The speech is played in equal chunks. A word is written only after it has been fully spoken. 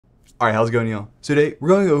Alright, how's it going, y'all? So today, we're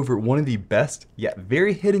going over one of the best, yet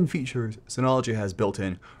very hidden features Synology has built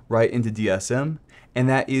in right into DSM, and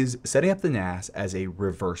that is setting up the NAS as a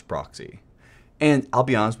reverse proxy. And I'll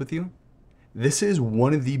be honest with you, this is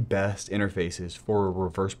one of the best interfaces for a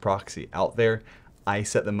reverse proxy out there. I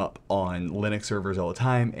set them up on Linux servers all the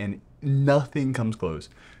time, and nothing comes close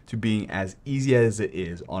to being as easy as it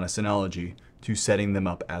is on a Synology to setting them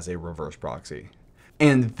up as a reverse proxy.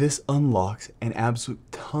 And this unlocks an absolute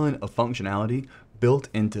ton of functionality built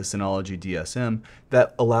into Synology DSM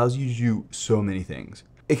that allows you to do so many things.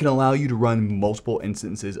 It can allow you to run multiple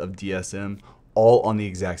instances of DSM all on the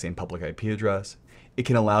exact same public IP address. It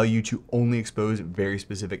can allow you to only expose very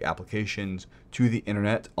specific applications to the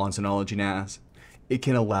internet on Synology NAS. It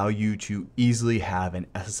can allow you to easily have an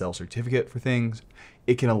SSL certificate for things.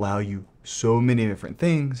 It can allow you so many different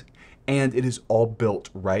things. And it is all built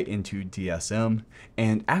right into DSM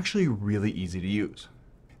and actually really easy to use.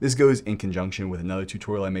 This goes in conjunction with another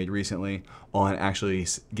tutorial I made recently on actually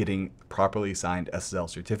getting properly signed SSL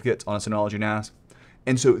certificates on a Synology NAS.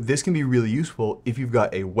 And so this can be really useful if you've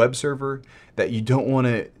got a web server that you don't want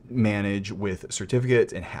to manage with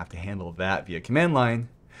certificates and have to handle that via command line,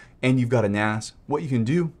 and you've got a NAS. What you can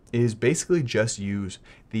do is basically just use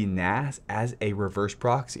the NAS as a reverse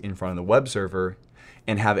proxy in front of the web server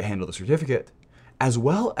and have it handle the certificate, as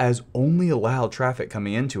well as only allow traffic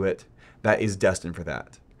coming into it that is destined for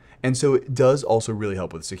that. And so it does also really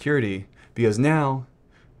help with security, because now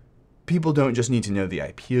people don't just need to know the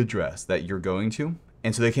IP address that you're going to,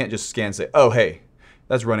 and so they can't just scan and say, oh, hey,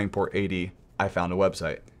 that's running port 80, I found a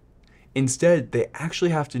website. Instead, they actually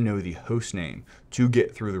have to know the host name to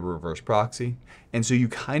get through the reverse proxy, and so you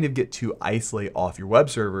kind of get to isolate off your web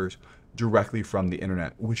servers directly from the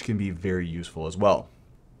internet, which can be very useful as well.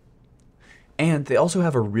 And they also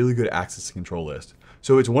have a really good access control list.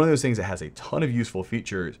 So it's one of those things that has a ton of useful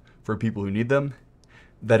features for people who need them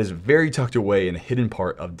that is very tucked away in a hidden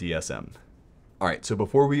part of DSM. All right, so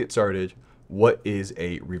before we get started, what is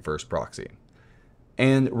a reverse proxy?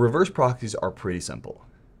 And reverse proxies are pretty simple.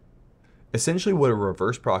 Essentially what a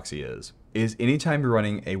reverse proxy is anytime you're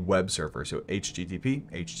running a web server, so HTTP,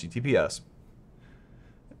 HTTPS,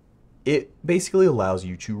 it basically allows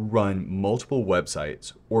you to run multiple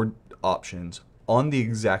websites or options on the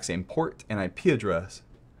exact same port and IP address,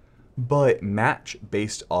 but match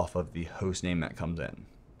based off of the host name that comes in.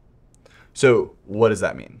 So what does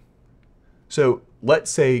that mean? So let's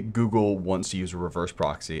say Google wants to use a reverse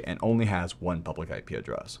proxy and only has one public IP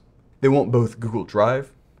address. They want both Google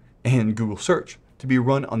Drive and Google Search to be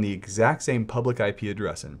run on the exact same public IP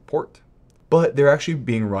address and port, but they're actually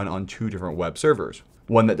being run on two different web servers.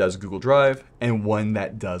 One that does Google Drive and one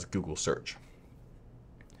that does Google Search.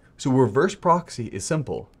 So reverse proxy is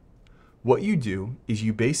simple. What you do is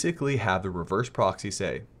you basically have the reverse proxy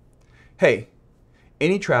say, hey,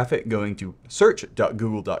 any traffic going to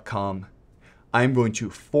search.google.com, I'm going to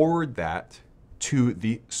forward that to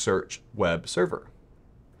the search web server.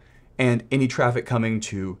 And any traffic coming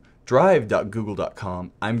to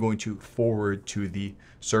drive.google.com, I'm going to forward to the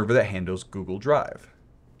server that handles Google Drive.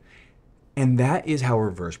 And that is how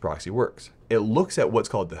reverse proxy works. It looks at what's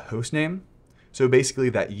called the host name, so basically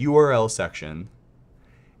that URL section,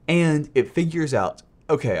 and it figures out,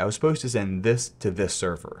 okay, I was supposed to send this to this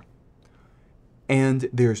server. And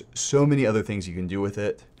there's so many other things you can do with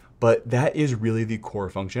it, but that is really the core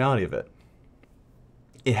functionality of it.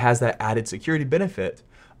 It has that added security benefit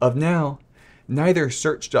of now, neither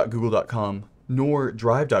search.google.com nor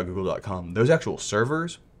drive.google.com, those actual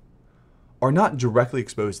servers, are not directly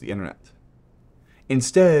exposed to the internet.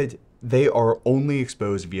 Instead, they are only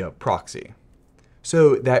exposed via proxy.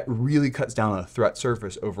 So that really cuts down on the threat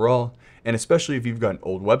surface overall, and especially if you've got an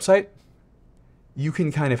old website, you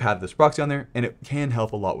can kind of have this proxy on there, and it can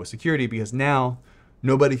help a lot with security because now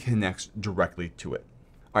nobody connects directly to it.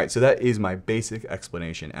 All right, so that is my basic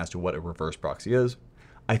explanation as to what a reverse proxy is.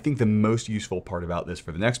 I think the most useful part about this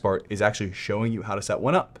for the next part is actually showing you how to set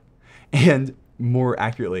one up, and more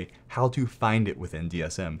accurately, how to find it within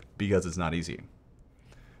DSM, because it's not easy.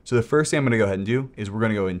 So the first thing I'm going to go ahead and do is we're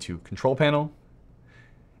going to go into Control Panel.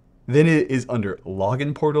 Then it is under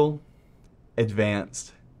Login Portal,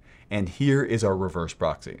 Advanced, and here is our reverse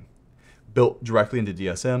proxy. Built directly into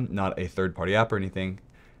DSM, not a third-party app or anything,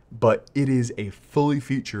 but it is a fully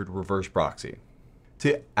featured reverse proxy.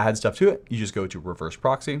 To add stuff to it, you just go to Reverse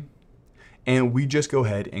Proxy, and we just go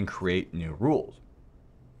ahead and create new rules.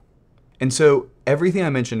 And so everything I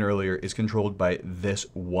mentioned earlier is controlled by this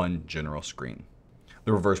one general screen.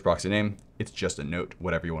 The reverse proxy name, it's just a note,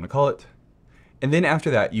 whatever you want to call it. And then after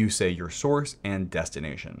that, you say your source and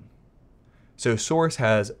destination. So source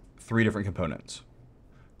has three different components: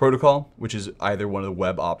 Protocol, which is either one of the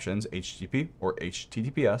web options, HTTP or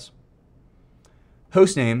HTTPS.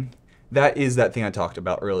 Hostname, that is that thing I talked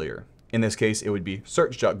about earlier. In this case, it would be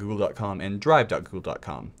search.google.com and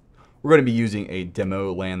drive.google.com. We're going to be using a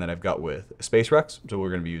demo LAN that I've got with SpaceRex, so we're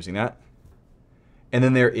going to be using that. And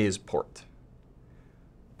then there is port.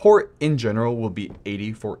 Port in general will be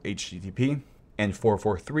 80 for HTTP and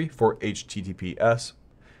 443 for HTTPS.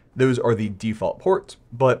 Those are the default ports,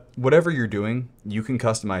 but whatever you're doing, you can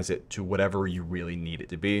customize it to whatever you really need it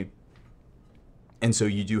to be. And so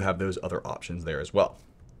you do have those other options there as well.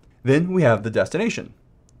 Then we have the destination.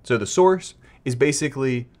 So the source is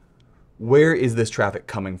basically where is this traffic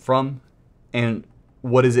coming from and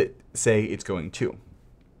what does it say it's going to.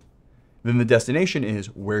 Then the destination is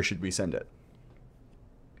where should we send it.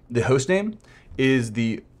 The host name is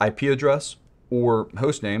the IP address or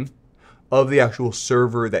host name of the actual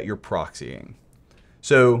server that you're proxying.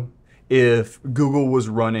 So if Google was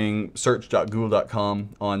running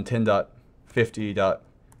search.google.com on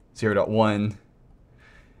 10.50.0.1,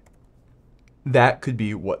 that could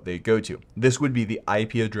be what they go to. This would be the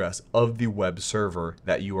IP address of the web server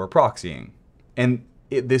that you are proxying. And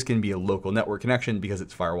this can be a local network connection because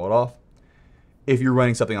it's firewalled off. If you're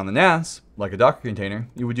running something on the NAS, like a Docker container,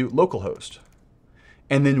 you would do localhost,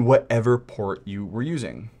 and then whatever port you were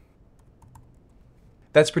using.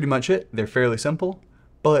 That's pretty much it. They're fairly simple,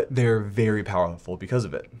 but they're very powerful because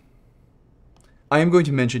of it. I am going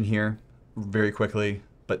to mention here very quickly,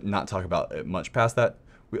 but not talk about it much past that.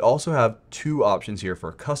 We also have two options here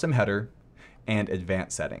for custom header and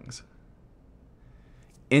advanced settings.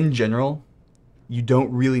 In general, you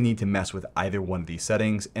don't really need to mess with either one of these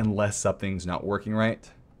settings unless something's not working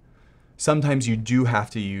right. Sometimes you do have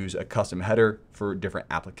to use a custom header for different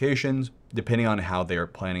applications, depending on how they're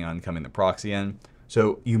planning on coming the proxy in.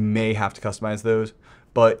 So you may have to customize those,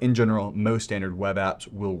 but in general, most standard web apps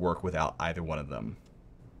will work without either one of them.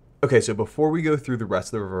 Okay, so before we go through the rest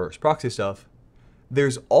of the reverse proxy stuff,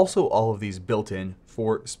 there's also all of these built in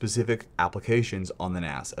for specific applications on the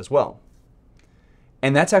NAS as well.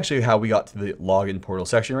 And that's actually how we got to the login portal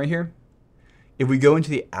section right here. If we go into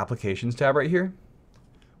the applications tab right here,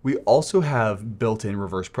 we also have built-in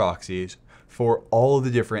reverse proxies for all of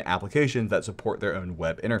the different applications that support their own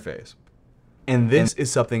web interface. And this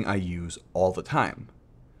is something I use all the time,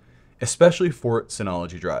 especially for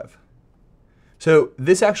Synology Drive. So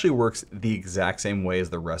this actually works the exact same way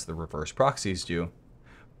as the rest of the reverse proxies do,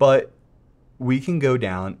 but we can go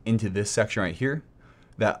down into this section right here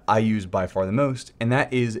that I use by far the most, and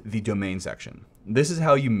that is the domain section. This is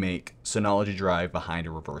how you make Synology Drive behind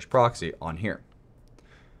a reverse proxy on here.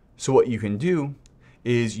 So what you can do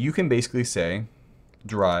is you can basically say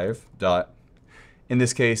drive dot, in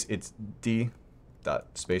this case it's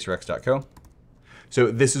d.spacerex.co.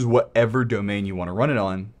 So this is whatever domain you want to run it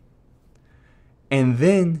on. And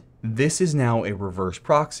then this is now a reverse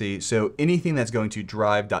proxy. So anything that's going to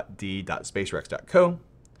drive.d.spacerex.co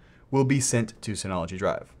will be sent to Synology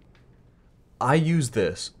Drive. I use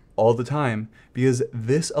this all the time because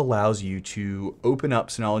this allows you to open up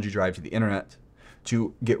Synology Drive to the internet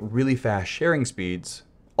to get really fast sharing speeds,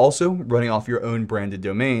 also running off your own branded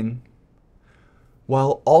domain,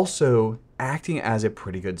 while also acting as a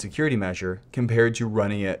pretty good security measure compared to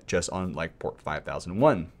running it just on like port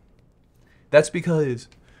 5001. That's because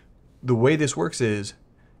the way this works is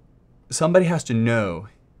somebody has to know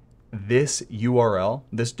this URL,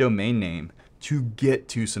 this domain name, to get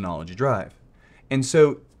to Synology Drive. And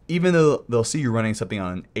so even though they'll see you running something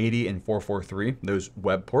on 80 and 443, those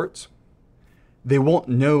web ports, they won't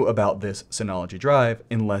know about this Synology Drive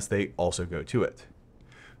unless they also go to it.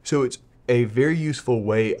 So it's a very useful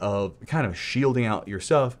way of kind of shielding out your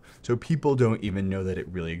stuff so people don't even know that it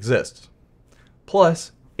really exists.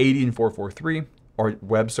 Plus, 80 and 443 are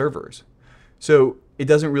web servers. So it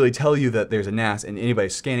doesn't really tell you that there's a NAS, and anybody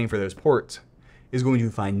scanning for those ports is going to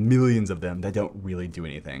find millions of them that don't really do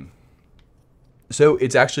anything. So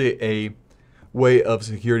it's actually a way of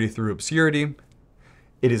security through obscurity.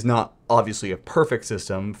 It is not obviously a perfect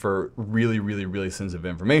system for really sensitive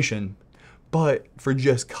information, but for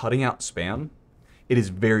just cutting out spam, it is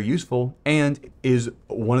very useful and is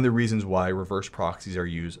one of the reasons why reverse proxies are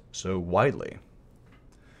used so widely.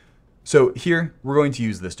 So here we're going to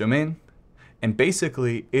use this domain. And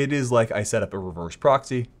basically, it is like I set up a reverse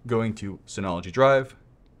proxy going to Synology Drive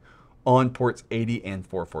on ports 80 and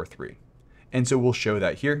 443. And so we'll show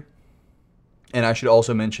that here. And I should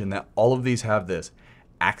also mention that all of these have this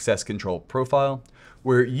access control profile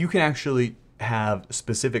where you can actually have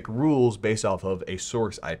specific rules based off of a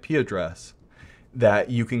source IP address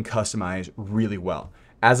that you can customize really well.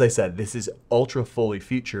 As I said, this is ultra fully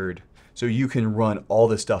featured So you can run all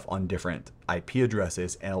this stuff on different IP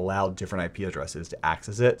addresses and allow different IP addresses to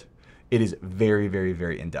access it. It is very, very,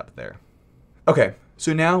 very in-depth there. Okay,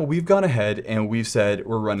 so now we've gone ahead and we've said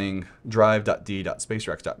we're running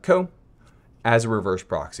drive.d.spacerex.co as a reverse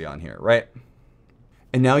proxy on here, right?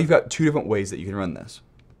 And now you've got two different ways that you can run this.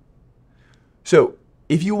 So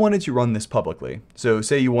if you wanted to run this publicly, so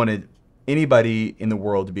say you wanted anybody in the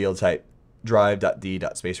world to be able to type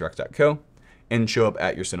drive.d.spacerex.co and show up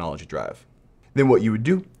at your Synology drive, then what you would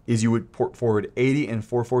do is you would port forward 80 and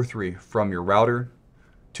 443 from your router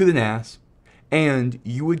to the NAS, and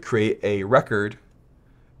you would create a record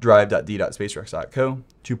drive.d.spacerex.co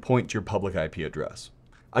to point to your public IP address.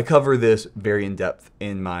 I cover this very in depth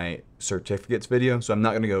in my certificates video, so I'm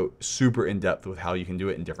not going to go super in depth with how you can do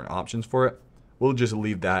it and different options for it. We'll just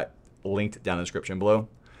leave that linked down in the description below.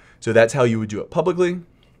 So that's how you would do it publicly,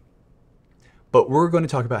 but we're going to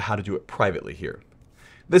talk about how to do it privately here.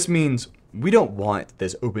 This means we don't want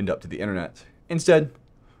this opened up to the internet. Instead,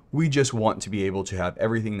 we just want to be able to have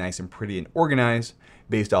everything nice and pretty and organized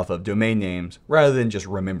based off of domain names rather than just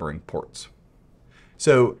remembering ports.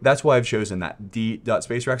 So that's why I've chosen that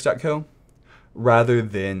d.spacerex.co rather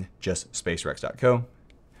than just spacerex.co.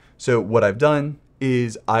 So what I've done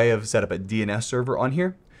is I have set up a DNS server on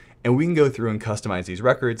here, and we can go through and customize these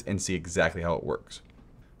records and see exactly how it works.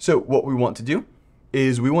 So what we want to do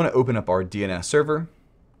is we want to open up our DNS server,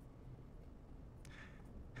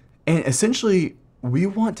 and essentially we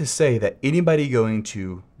want to say that anybody going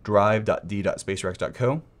to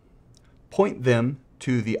drive.d.spacerex.co, point them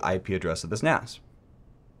to the IP address of this NAS.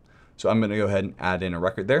 So I'm going to go ahead and add in a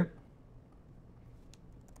record there.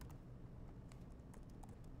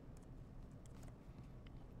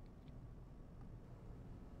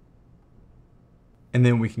 And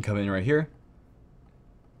then we can come in right here.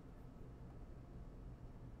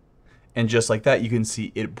 And just like that, you can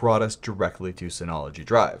see it brought us directly to Synology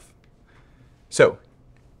Drive. So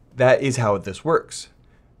that is how this works.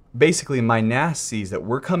 Basically, my NAS sees that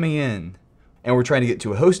we're coming in and we're trying to get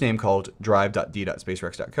to a host name called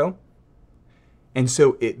drive.d.spacerex.co. And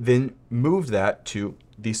so it then moved that to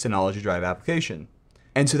the Synology Drive application.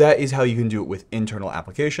 And so that is how you can do it with internal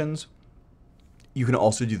applications. You can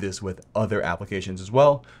also do this with other applications as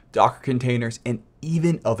well, Docker containers, and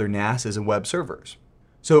even other NASs and web servers.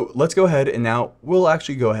 So let's go ahead and now we'll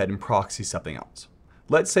actually go ahead and proxy something else.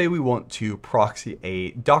 Let's say we want to proxy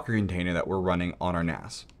a Docker container that we're running on our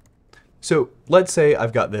NAS. So let's say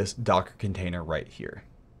I've got this Docker container right here.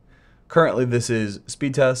 Currently this is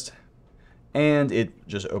speed test, and it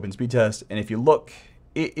just opens speed test. And if you look,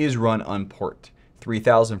 it is run on port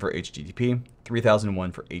 3000 for HTTP,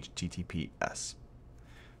 3001 for HTTPS.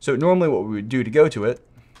 So normally what we would do to go to it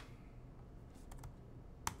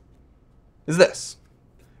is this.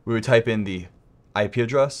 We would type in the IP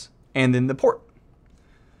address and then the port.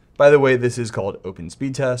 By the way, this is called Open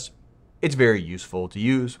Speed Test. It's very useful to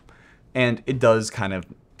use, and it does kind of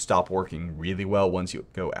stop working really well once you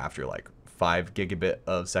go after like 5 gigabit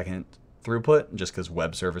of second throughput, just because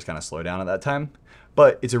web servers kind of slow down at that time.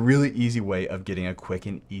 But it's a really easy way of getting a quick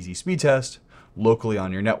and easy speed test locally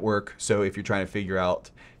on your network. So if you're trying to figure out,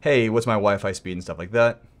 hey, what's my Wi-Fi speed and stuff like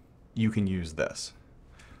that, you can use this.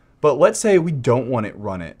 But let's say we don't want to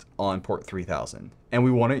run it on port 3000 and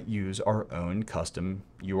we want to use our own custom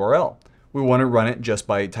URL. We want to run it just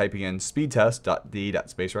by typing in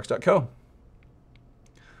speedtest.d.spacerex.co.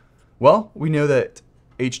 Well, we know that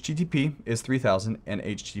HTTP is 3000 and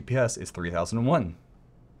HTTPS is 3001.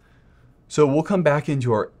 So we'll come back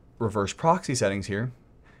into our reverse proxy settings here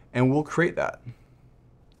and we'll create that.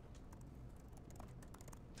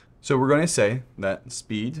 So we're going to say that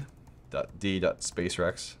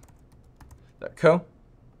speed.d.spacerex.co,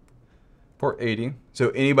 port 80. So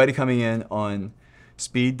anybody coming in on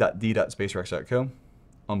speed.d.spacerex.co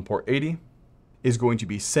on port 80 is going to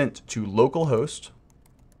be sent to localhost.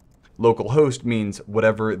 Localhost means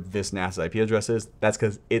whatever this NAS IP address is. That's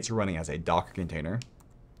because it's running as a Docker container.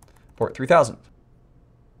 Port 3000.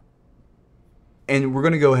 And we're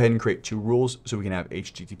going to go ahead and create 2 rules so we can have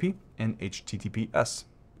HTTP and HTTPS.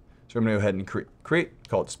 So I'm going to go ahead and create,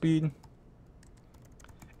 call it speed,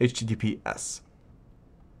 HTTPS.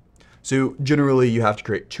 So generally you have to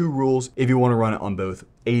create 2 rules if you want to run it on both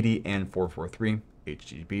 80 and 443,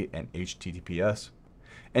 HTTP and HTTPS.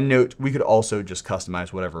 And note, we could also just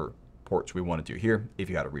customize whatever ports we want to do here if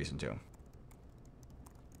you had a reason to.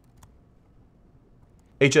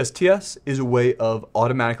 HSTS is a way of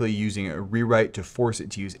automatically using a rewrite to force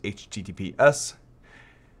it to use HTTPS.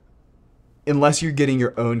 Unless you're getting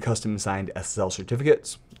your own custom signed SSL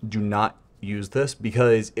certificates, do not use this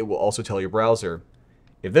because it will also tell your browser,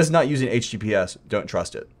 if this is not using HTTPS, don't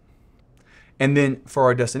trust it. And then for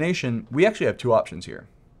our destination, we actually have two options here.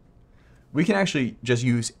 We can actually just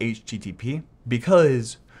use HTTP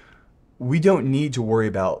because we don't need to worry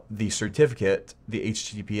about the certificate, the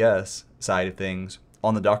HTTPS side of things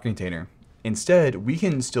on the Docker container. Instead, we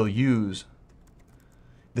can still use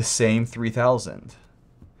the same 3000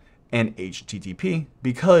 and HTTP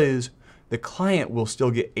because the client will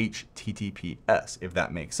still get HTTPS, if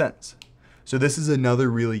that makes sense. So this is another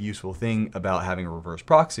really useful thing about having a reverse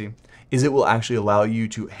proxy, is it will actually allow you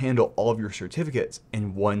to handle all of your certificates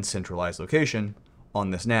in one centralized location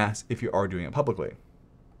on this NAS if you are doing it publicly.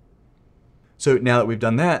 So now that we've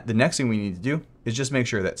done that, the next thing we need to do is just make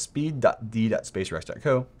sure that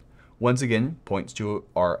speed.d.spacerex.co once again points to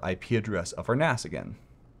our IP address of our NAS again.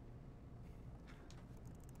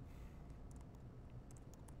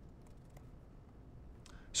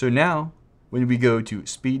 So now, when we go to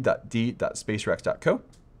speed.d.spacerex.co,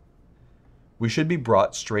 we should be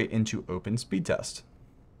brought straight into Open Speed Test.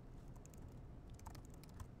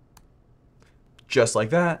 Just like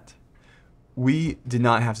that, we did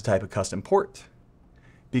not have to type a custom port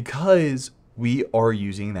because we are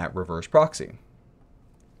using that reverse proxy.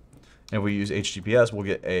 And if we use HTTPS, we'll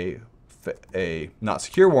get a not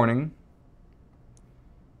secure warning,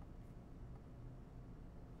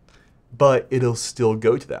 but it'll still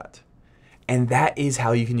go to that. And that is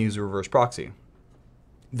how you can use a reverse proxy.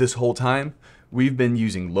 This whole time, we've been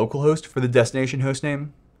using localhost for the destination hostname,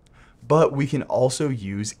 but we can also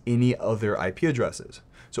use any other IP addresses.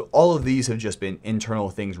 So all of these have just been internal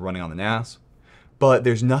things running on the NAS, but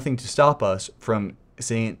there's nothing to stop us from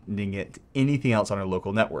sending it to anything else on our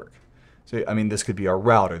local network. So, I mean, this could be our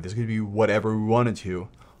router, this could be whatever we wanted to,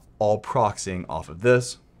 all proxying off of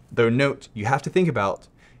this. Though note, you have to think about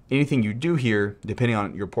anything you do here, depending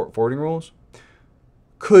on your port forwarding rules,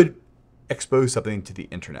 could expose something to the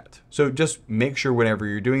internet. So just make sure whenever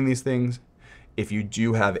you're doing these things, if you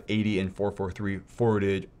do have 80 and 443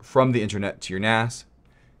 forwarded from the internet to your NAS,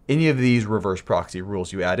 any of these reverse proxy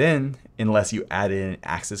rules you add in, unless you add in an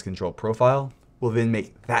access control profile, will then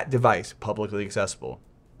make that device publicly accessible,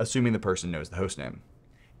 assuming the person knows the hostname.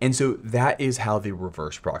 And so that is how the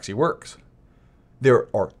reverse proxy works. There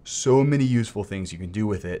are so many useful things you can do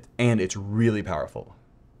with it, and it's really powerful.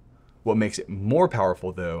 What makes it more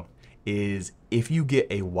powerful, though, is if you get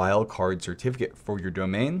a wildcard certificate for your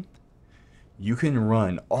domain, you can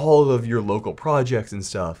run all of your local projects and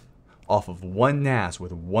stuff off of one NAS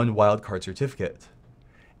with one wildcard certificate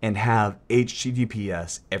and have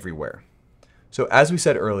HTTPS everywhere. So as we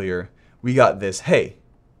said earlier, we got this, hey,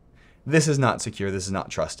 this is not secure, this is not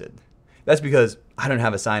trusted. That's because I don't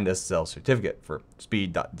have a signed SSL certificate for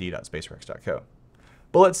speed.d.spacerex.co.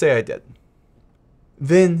 But let's say I did.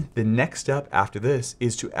 Then the next step after this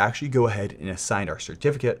is to actually go ahead and assign our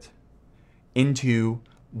certificate into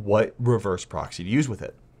what reverse proxy to use with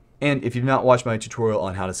it. And if you've not watched my tutorial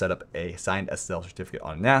on how to set up a signed SSL certificate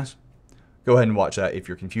on a NAS, go ahead and watch that if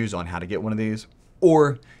you're confused on how to get one of these.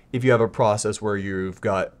 Or if you have a process where you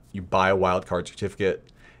buy a wildcard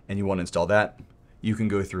certificate and you want to install that, you can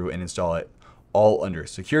go through and install it all under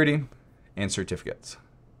security and certificates.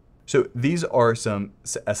 So these are some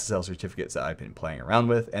SSL certificates that I've been playing around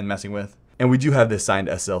with and messing with. And we do have this signed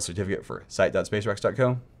SSL certificate for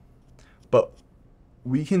site.spacerex.co, but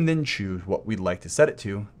we can then choose what we'd like to set it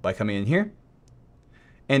to by coming in here.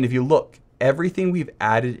 And if you look, everything we've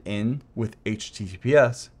added in with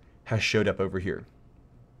HTTPS has showed up over here.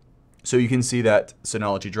 So you can see that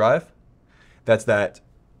Synology Drive, that's that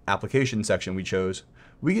application section we chose.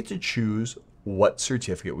 We get to choose what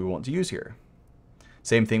certificate we want to use here.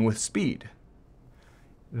 Same thing with speed.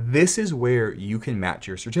 This is where you can match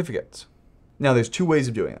your certificates. Now there's two ways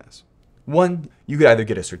of doing this. One, you could either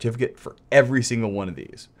get a certificate for every single one of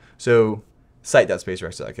these. So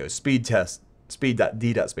site.spacerex.co, speed test,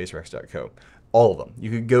 speed.d.spacerex.co, all of them. You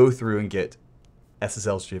could go through and get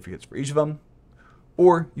SSL certificates for each of them.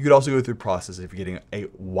 Or you could also go through the process if you're getting a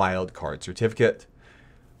wildcard certificate.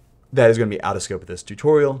 That is going to be out of scope of this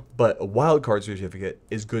tutorial, but a wildcard certificate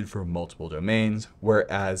is good for multiple domains,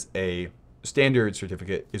 whereas a standard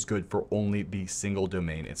certificate is good for only the single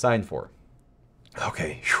domain it's signed for.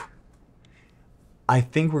 Okay, whew. I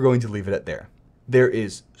think we're going to leave it at there. There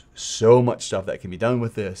is so much stuff that can be done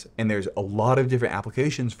with this, and there's a lot of different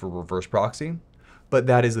applications for reverse proxy, but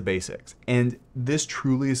that is the basics. And this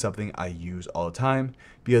truly is something I use all the time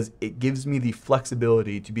because it gives me the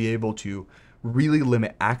flexibility to be able to really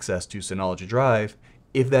limit access to Synology Drive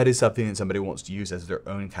if that is something that somebody wants to use as their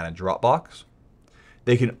own kind of Dropbox.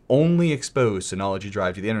 They can only expose Synology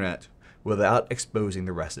Drive to the internet without exposing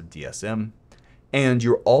the rest of DSM. And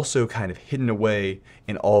you're also kind of hidden away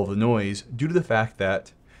in all of the noise due to the fact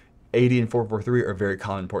that 80 and 443 are very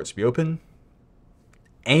common ports to be open.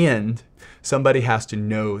 And somebody has to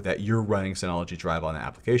know that you're running Synology Drive on the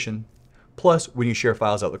application. Plus, when you share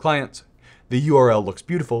files out to clients, the URL looks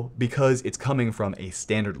beautiful because it's coming from a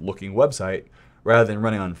standard looking website rather than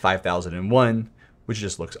running on 5001, which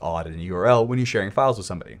just looks odd in a URL when you're sharing files with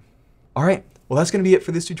somebody. All right, well, that's going to be it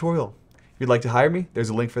for this tutorial. If you'd like to hire me, there's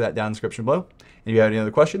a link for that down in the description below. And if you have any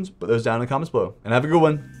other questions, put those down in the comments below. And have a good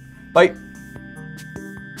one. Bye.